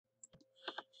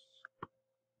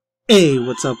Hey,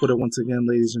 what's up with it once again,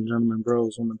 ladies and gentlemen,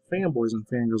 bros, women, fanboys, and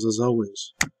fangirls, as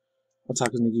always. I'll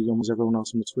talk to Nicky Gomez, everyone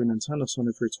else in between, Nintendo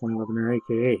Sony for 2011, or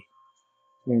aka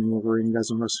MannyTendoWolverine,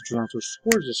 guys, and wrestling channel to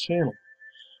support this channel.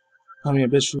 I mean, a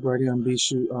BitChute, Brighteon,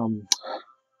 BitChute,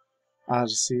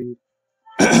 Odyssey,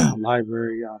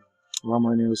 Library,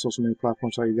 Rumble, any other social media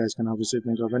platforms that you guys can obviously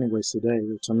think of anyways today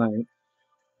or tonight,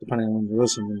 depending on when you're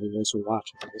listening to this or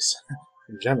watching this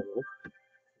in general.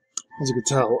 As you can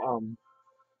tell,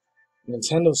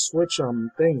 NintendoSwitch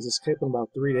things escaping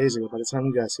about 3 days ago. By the time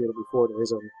you guys see it, it'll be 4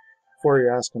 days. Before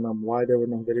you're asking why there were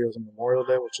no videos on Memorial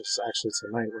Day, which is actually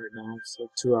tonight right now. It's like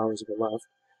 2 hours ago left.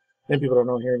 And people don't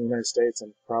know here in the United States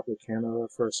and probably Canada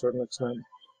for a certain extent.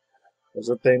 There's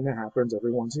a thing that happens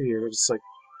every once a year. It's like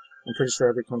I'm pretty sure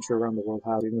every country around the world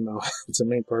has, even though to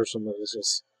me personally it's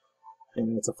just,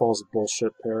 and it's a false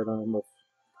bullshit paradigm of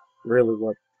really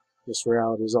what this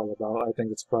reality is all about. I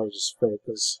think it's probably just fake,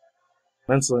 because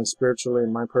mentally and spiritually,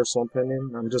 in my personal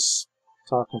opinion, I'm just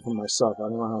talking for myself. I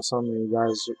don't know how some of you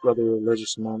guys, whether you're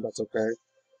religious or not, that's okay.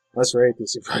 Unless you're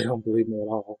atheist, you probably don't believe me at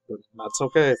all. But that's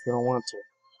okay if you don't want to.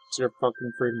 It's your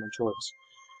fucking freedom and choice.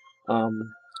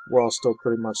 We're all still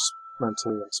pretty much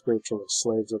mentally and spiritually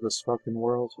slaves of this fucking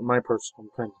world, in my personal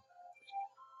opinion.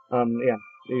 Yeah,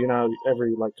 you know,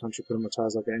 every country pretty much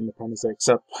has an Independence Day,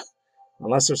 except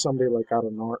unless there's somebody out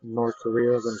of North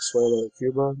Korea, Venezuela, or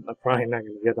Cuba, I'm probably not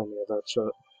going to get any of that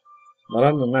shit. But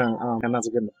other than that, and not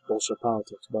to get into bullshit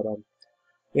politics, but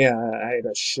yeah, I ate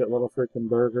a shitload of freaking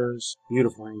burgers,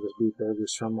 beautiful Angus beef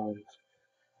burgers from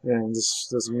and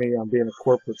this is me being a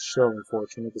corporate show,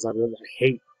 unfortunately, because I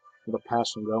hate the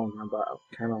passion going here, but I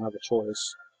kind of have a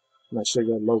choice. And I should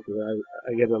get locally.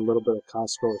 I get a little bit of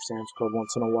Costco or Sam's Club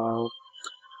once in a while,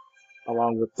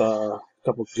 along with a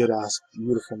couple good-ass,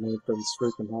 beautiful Nathan's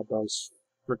freaking hot dogs.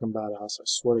 Freaking badass. I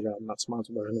swear to God, I'm not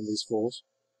sponsored by any of these fools.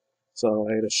 So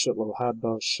I ate a shitload of hot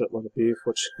dogs, shitload of beef,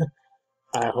 which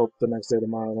I hope the next day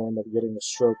tomorrow I'll end up getting a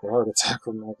stroke or heart attack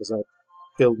from that, because that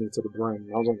filled me to the brim.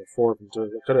 I was only 4 of them too.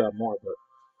 I could have had more, but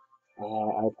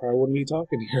I probably wouldn't be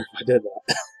talking here if I did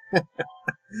that.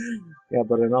 Yeah,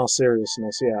 but in all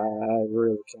seriousness, yeah, I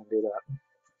really can't do that.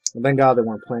 And thank God they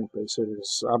weren't plant-based,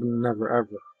 because I've never,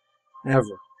 ever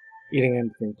eating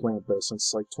anything plant-based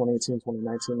since 2018,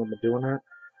 2019. I've been doing that.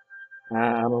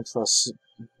 I don't trust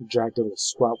Jack Diddle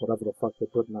squat, whatever the fuck they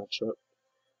put in that shit.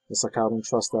 It's like I don't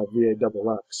trust that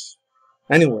VAXX.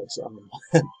 Anyways,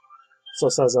 so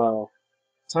it says,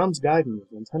 Tom's Guide News.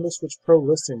 NintendoSwitch Pro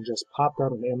listing just popped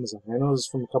out on Amazon. I know this is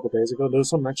from a couple days ago. There's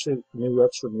some extra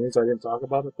news. I didn't talk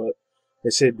about it, but they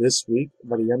say this week,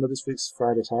 by the end of this week's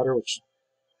Friday, Saturday, which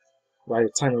by the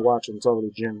time you're watching, it's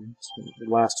already June. It's the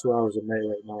last 2 hours of May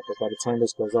right now, but by the time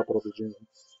this goes up, it'll be June.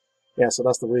 Yeah, so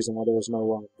that's the reason why there was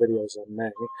no videos in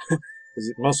May.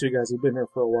 Because most of you guys who've been here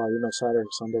for a while, you know Saturday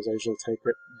and Sundays I usually take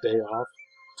a day off,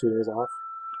 2 days off.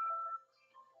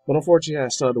 But unfortunately, I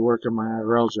still had to work at my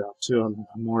IRL job too on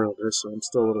Memorial Day, so I'm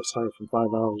still a little tired from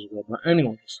 5 hours ago. But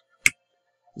anyways,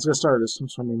 let's get started. This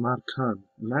comes from Imad Khan.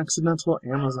 An accidental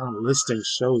Amazon listing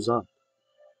shows up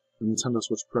in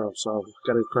NintendoSwitch Pro. So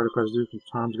got a credit card due from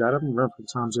Tom's Guide. I haven't run from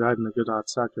Tom's Guide in a good hot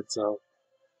second, so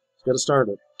let's get it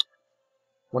started.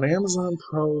 When an Amazon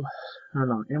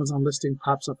listing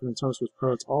pops up in NintendoSwitch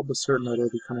Pro, it's all but certain that it'll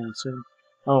be coming out soon.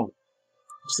 Oh,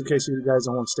 just in case you guys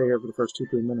don't want to stay here for the first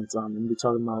 2-3 minutes, I'm going to be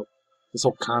talking about this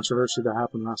whole controversy that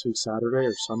happened last week, Saturday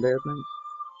or Sunday, I think.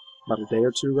 About a day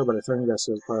or two ago, but I think you guys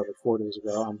said it was probably 4 days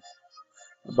ago.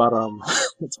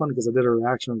 It's funny because I did a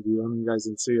reaction review, I mean, you guys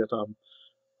didn't see it,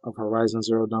 of Horizon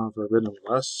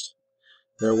ForbiddenWest.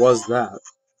 There was that.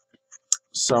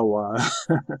 So,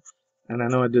 and I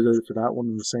know I did it for that one,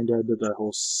 and the same day I did that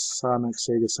whole Sonic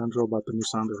Sega Central about the new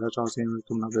Sonic the Hedgehog game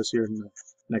coming out this year and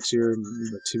next year, and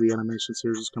the TV animation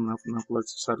series is coming out from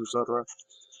Netflix, etc., etc.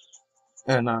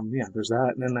 And yeah, there's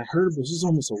that. And then I heard this is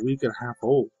almost a week and a half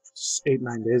old, just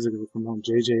 8-9 days ago, from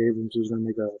JJAbrams who's going to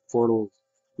make a Portal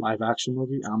live-action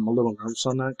movie. I'm a little nervous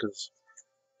on that, because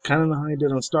kind of know how he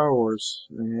did on Star Wars.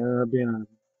 It ended up being a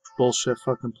bullshit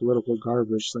fucking political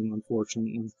garbage thing,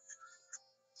 unfortunately.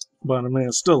 But I mean,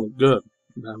 it still looked good.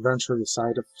 The adventure, the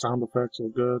sound effects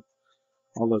look good.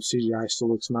 Although CGI still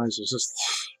looks nice. It's just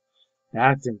the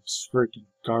acting is freaking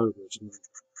garbage, man.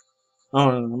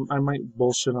 Oh, I might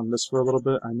bullshit on this for a little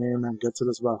bit. I may or may not get to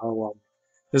this about how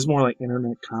this is more like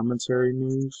internet commentary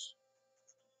news.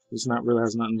 This not really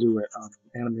has nothing to do with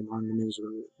anime, manga news, or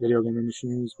video game industry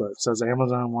news. But it says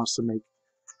Amazon wants to make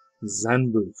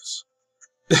Zen booths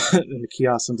in the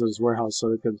kiosks into this warehouse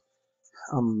so they could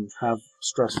have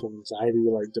stressful anxiety,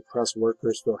 depressed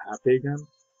workers feel happy again.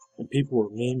 And people were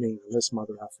memeing this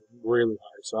mother effer really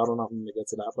hard, so I don't know if I'm going to get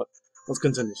to that, but let's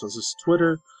continue. So this is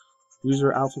Twitter.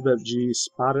 User Alphabet G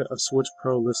spotted a Switch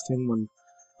Pro listing when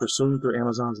pursuing through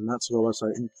Amazon's NetSuite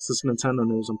website. And since Nintendo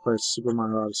news and plays Super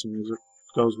Mario Odyssey music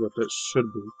goes with it,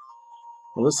 should be.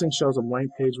 The listing shows a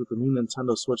blank page with the new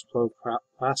Nintendo Switch Pro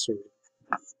plastered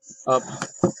up,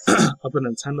 up a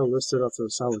Nintendo listed up to the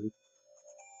seller.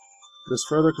 This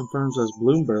further confirms as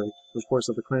Bloomberg reports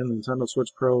that the claimed Nintendo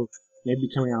Switch Pro may be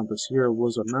coming out this year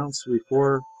was announced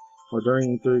before or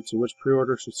during E3, to which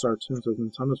pre-order should start soon. So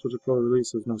Nintendo Switch Pro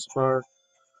release is no surprise.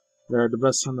 They're the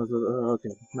best son of the...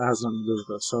 okay, that has nothing to do with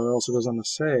this. So it also goes on to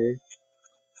say,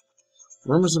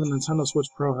 rumors of a Nintendo Switch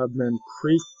Pro have been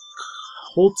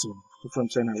pre-colting, if I'm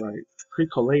saying that right,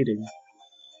 pre-collating.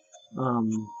 I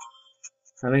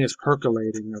think it's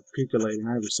percolating or percolating.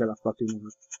 I never said that fucking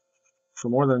word. For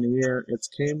more than a year, it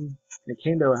came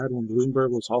to a head when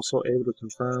Bloomberg was also able to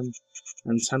confirm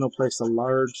Nintendo placed a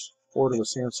large order with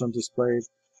Samsung displayed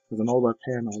with an OLED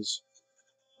panels.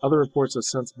 Other reports have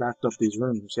since backed up these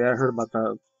rumors. Yeah, I heard about that.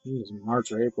 I think it was March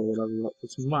or April, whatever.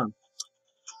 It's a month.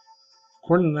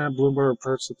 According to that, Bloomberg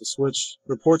reports that the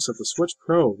Switch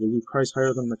Pro will be priced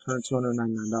higher than the current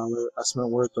 $299 estimate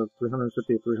worth of $350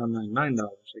 to $399,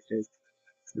 aka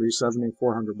 $370, $400. I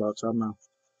don't know.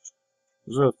 It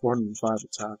was really 405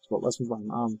 attacks, but let's move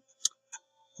on.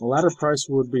 The latter price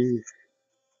would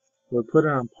put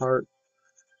it on par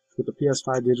with the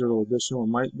PS5 Digital Edition, which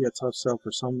might be a tough sell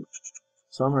for some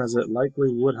as it likely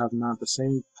would have not the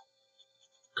same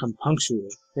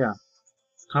computational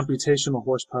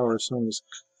horsepower as Sony's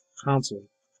console.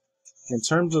 In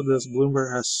terms of this,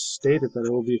 Bloomberg has stated that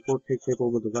it will be a 4K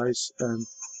capable device, and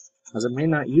as it may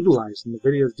not utilize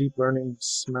NVIDIA's deep learning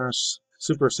smash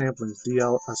super sampling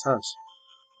DLSS.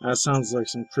 That sounds like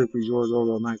some creepy George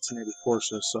Orwell 1984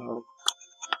 shit, so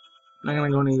I'm not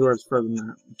gonna go any words further than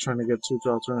that. I'm trying to get to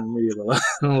alternative media, but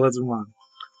let's move on.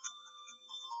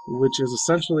 Which is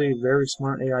essentially very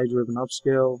smart AI-driven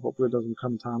upscale. Hopefully it doesn't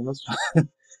become autonomous.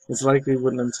 It's likely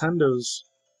with Nintendo's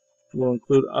will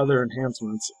include other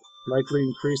enhancements, likely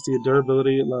increase the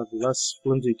durability of less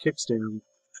flimsy kickstand.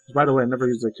 By the way, I never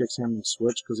used a kickstand on the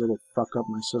Switch because it'll fuck up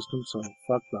my system, so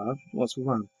fuck that. Let's move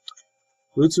on.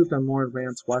 Bluetooth and more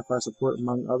advanced Wi-Fi support,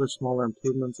 among other smaller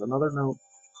improvements. Another note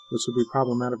which would be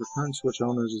problematic for current Switch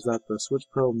owners is that the Switch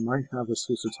Pro might have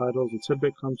exclusive titles. The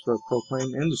tidbit comes from a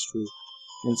proclaimed industry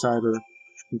insider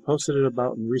who posted it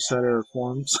about in Reset Era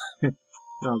forums.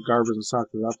 Garbage and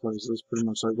soccer, that place is pretty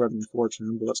much like Reddit and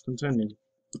 4chan, but let's continue.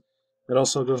 It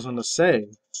also goes on to say,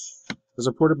 as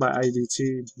reported by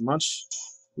IDT, much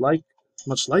like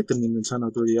the new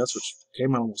Nintendo 3DS, which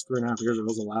came out almost 3.5 years ago, it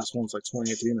was the last one, it's like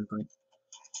 2018, I think,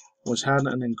 which had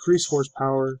an increased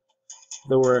horsepower.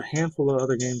 There were a handful of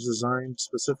other games designed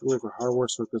specifically for hardware,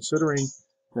 so considering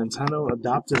Nintendo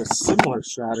adopted a similar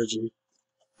strategy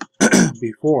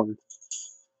before,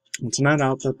 it's not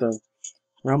out that the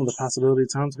realm of the possibility.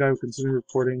 Tom's Guy will continue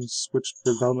reporting Switch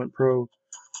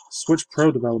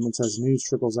Pro developments as news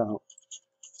trickles out.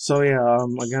 So yeah,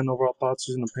 again, overall thoughts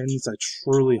and opinions. I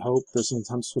truly hope this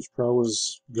Nintendo Switch Pro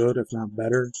is good, if not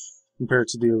better, compared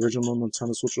to the original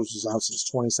Nintendo Switch, which was out since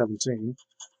 2017.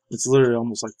 It's literally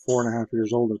almost like 4.5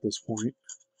 years old at this point.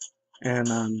 And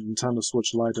Nintendo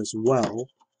Switch Lite as well,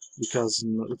 because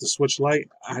with the Switch Lite,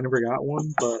 I never got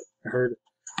one, but I heard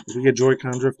if you get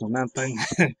Joy-Con drift on that thing,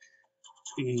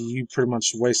 you pretty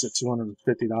much wasted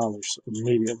 $250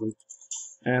 immediately.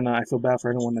 And I feel bad for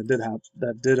anyone that did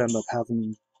end up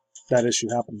having that issue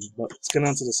happen. But let's get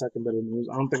on to the second bit of news.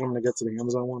 I don't think I'm going to get to the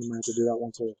Amazon one. I'm going to have to do that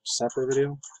one to a separate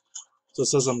video. So it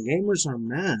says gamers are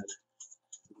mad.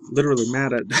 Literally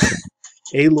mad at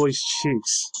Aloy's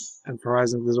cheeks and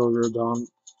Horizon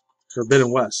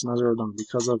ForbiddenWest, not Zero Dawn,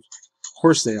 because of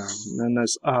course they are. And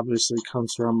this obviously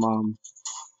comes from,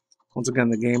 once again,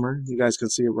 the gamer. You guys can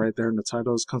see it right there in the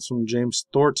title. It comes from James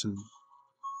Thornton.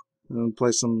 And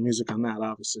play some music on that,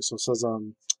 obviously. So it says,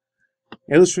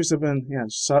 Aloy's cheeks have been,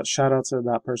 shout out to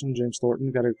that person, James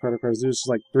Thornton. Got a credit card. This is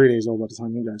like 3 days old by the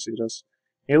time you guys see this.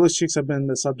 Aloy's cheeks have been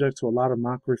the subject to a lot of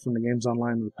mockery from the games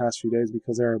online in the past few days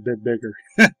because they're a bit bigger.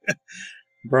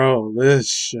 Bro, this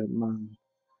shit, man.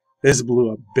 This blew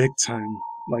up big time.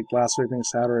 Like last week, I think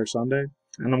Saturday or Sunday.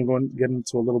 And I'm going to get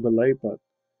into a little bit late, but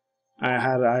I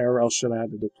had IRL shit I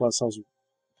had to do. Plus, I was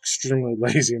extremely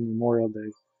lazy on Memorial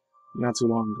Day not too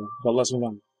long ago. But let's move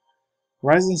on.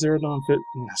 Horizon Zero Dawn I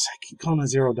keep calling it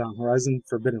Zero Dawn. Horizon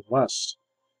Forbidden West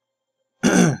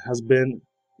has been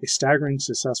a staggering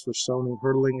success for Sony,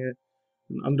 hurdling it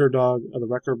an underdog of the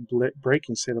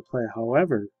record-breaking state of play.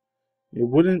 However, it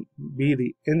wouldn't be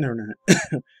the internet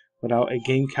without a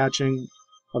game catching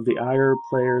of the ire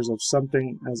players of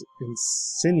something as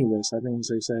insidious, I think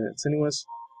they say it, insidious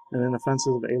and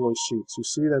inoffensive of Aloy's cheeks. You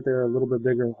see that they're a little bit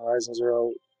bigger in Horizon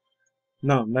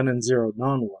than in Zero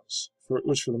Dawn was,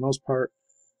 which for the most part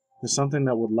is something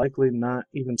that would likely not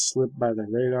even slip by their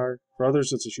radar. For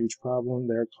others, it's a huge problem.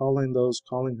 They're calling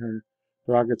her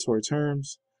derogatory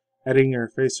terms, editing her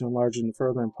face to enlarge it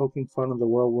further, and poking fun of the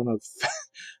whirlwind of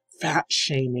fat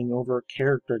shaming over a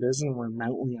character that isn't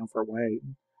remotely overweight.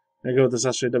 They go with this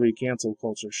SJW cancel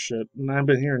culture shit, and I've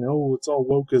been hearing, oh, it's all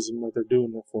wokeism that they're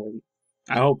doing it for.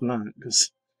 I hope not,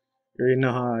 because you already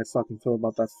know how I fucking feel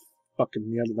about that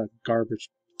that garbage,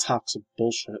 toxic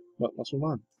bullshit. But let's move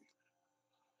on.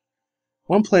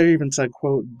 One player even said,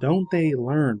 quote, "Don't they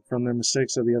learn from their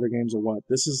mistakes of the other games or what?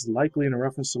 This is likely in a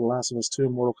reference to The Last of Us 2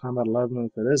 and Mortal Kombat 11,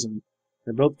 and if it isn't,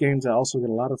 they're both games that also get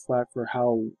a lot of flack for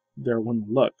how they're when they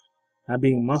look. Not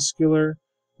being muscular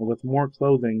or with more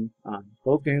clothing on.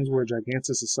 Both games were a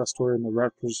gigantic success story in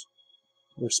the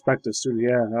respective studio."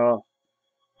 Yeah, oh,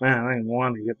 man, I didn't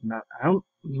want to get that. I don't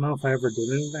know if I ever did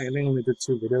anything. I think I only did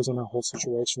 2 videos on that whole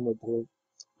situation with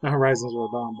the Horizons were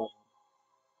done, but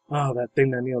oh, that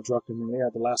thing that Neil Druckmann made, yeah,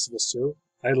 The Last of Us 2.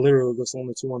 I literally, that's the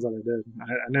only 2 ones that I did.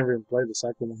 I never even played the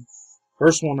second one.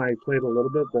 First one I played a little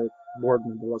bit, but bored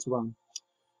me, but let's run.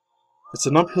 It's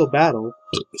an uphill battle,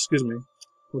 excuse me,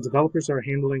 when developers are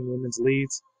handling women's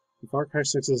leads. The Far Cry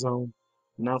 6's own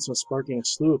announcement sparking a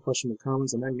slew of questionable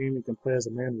comments. In that game, you can play as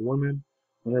a man or woman.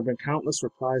 And there have been countless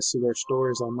replies to their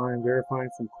stories online verifying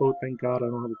from, quote, "Thank God I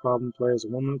don't have a problem play as a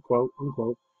woman," quote,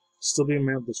 unquote, still being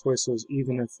made with the choices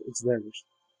even if it's theirs.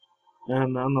 And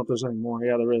I don't know if there's any more.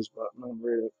 Yeah, there is, but I'm not going to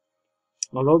read it.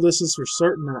 Although this is for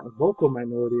certain not a vocal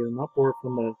minority, an uproar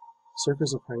from the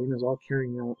circus of hyenas all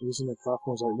carrying out using their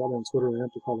platforms like Reddit and Twitter to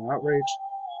amplify the outrage,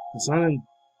 it's not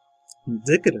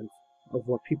indicative of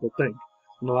what people think.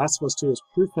 And The Last of Us 2 is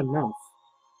proof enough,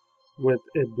 with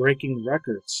it breaking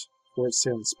records for its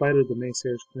sale, in spite of the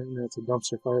naysayers claiming that it's a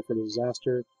dumpster fire for the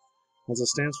disaster. As it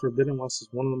stands, ForbiddenWest is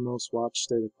one of the most watched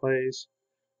state of plays.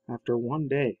 After one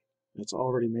day, it's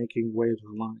already making waves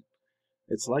online.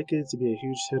 It's likely to be a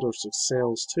huge hit or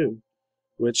sales too,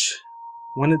 which,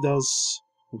 when it does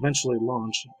eventually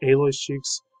launch, Aloy's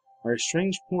cheeks are a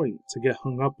strange point to get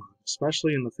hung up on,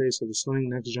 especially in the face of the stunning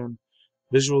next-gen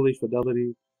visually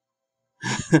fidelity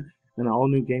and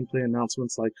all-new gameplay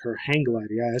announcements like her hang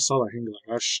glider. Yeah, I saw that hang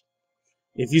glider.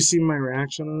 If you see my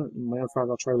reaction on it, matter of fact,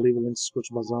 I'll try to leave a link to Switch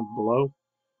down below.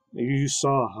 You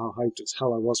saw how hyped as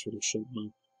hell I was for this shit,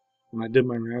 man. When I did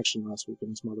my reaction last week on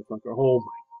this motherfucker, oh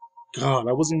my god,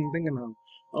 I wasn't even thinking of,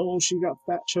 oh, she got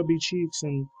fat, chubby cheeks,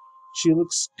 and she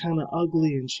looks kind of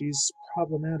ugly, and she's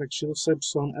problematic. She looks like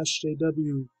some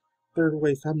SJW,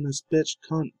 third-wave feminist bitch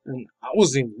cunt, and I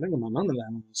wasn't even thinking about none of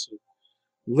that, honestly.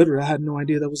 Literally, I had no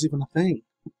idea that was even a thing.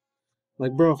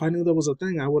 Like, bro, if I knew that was a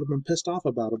thing, I would have been pissed off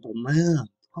about it, but man,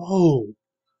 bro,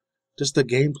 just the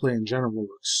gameplay in general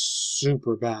looks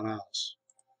super badass.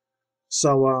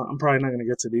 So, I'm probably not going to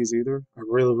get to these either. I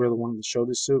really, really wanted to show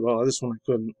these 2. Well, this one I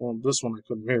couldn't. Well, this one I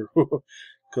couldn't hear.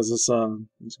 Because it's, as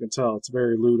you can tell, it's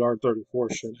very lewd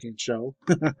R34 shit. I can't show.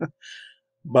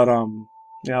 But,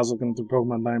 yeah, I was looking through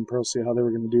Pokemon Diamond Pearl, see how they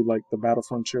were going to do, like, the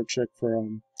Battlefront cheer chick for,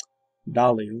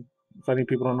 Dahlia. If any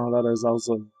people don't know who that is, that was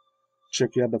a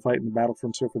chick you had to fight in the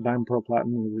Battlefront cheer for Diamond Pearl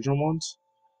Platinum, the original ones.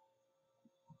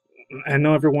 I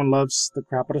know everyone loves the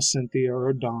crap out of Cynthia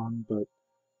or Dawn, but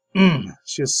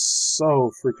she's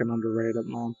so freaking underrated,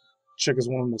 man. Chick is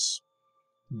one of the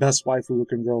best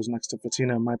waifu-looking girls next to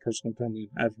Fatina, in my personal opinion,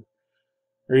 ever.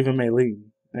 Or even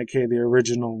Maylene, aka the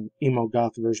original emo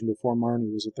goth version before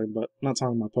Marnie was a thing, but I'm not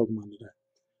talking about Pokemon today.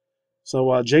 So,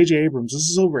 JJAbrams, this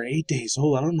is over 8 days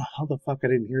old. I don't know how the fuck I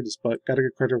didn't hear this, but gotta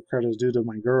give credit where credit is due to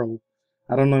my girl.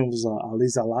 I don't know if it was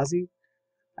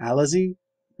Alizi,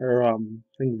 or I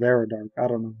think Veridark. I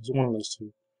don't know. It was one of those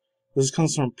 2. This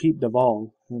comes from Pete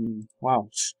Duvall, and wow,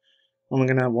 I'm only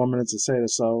gonna have 1 minute to say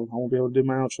this, so I won't be able to do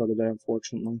my outro today,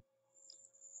 unfortunately.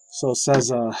 So it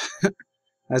says,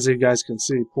 as you guys can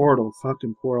see, Portal,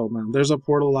 fucking Portal, man. There's a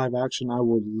Portal live action, I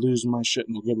would lose my shit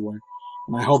in a good way,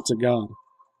 and I hope to God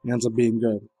it ends up being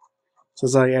good. It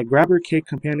says, yeah, grab your cake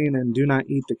companion and do not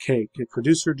eat the cake.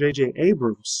 Producer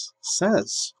JJAbrams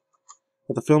says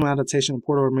that the film adaptation of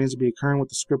Portal remains to be occurring with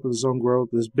the script of its own growth.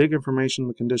 There's big information on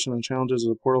the condition and challenges of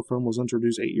the Portal film was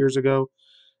introduced 8 years ago,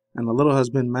 and a little has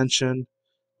been mentioned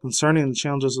concerning the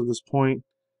challenges of this point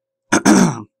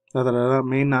that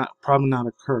may probably not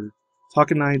occur.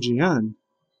 Talking to IGN,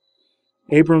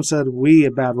 Abrams said, "We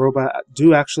at Bad Robot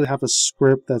do actually have a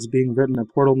script that's being written, a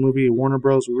Portal movie at Warner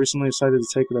Bros. We recently decided to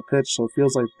take it a pitch, so it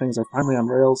feels like things are finally on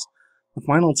rails. The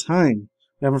final time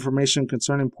we have information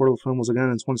concerning Portal film was again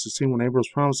in 2016 when Abrams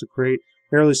promised to create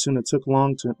fairly soon. It took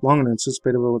longer than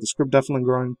anticipated, but with the script definitely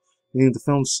growing, meaning the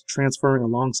film's transferring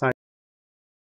alongside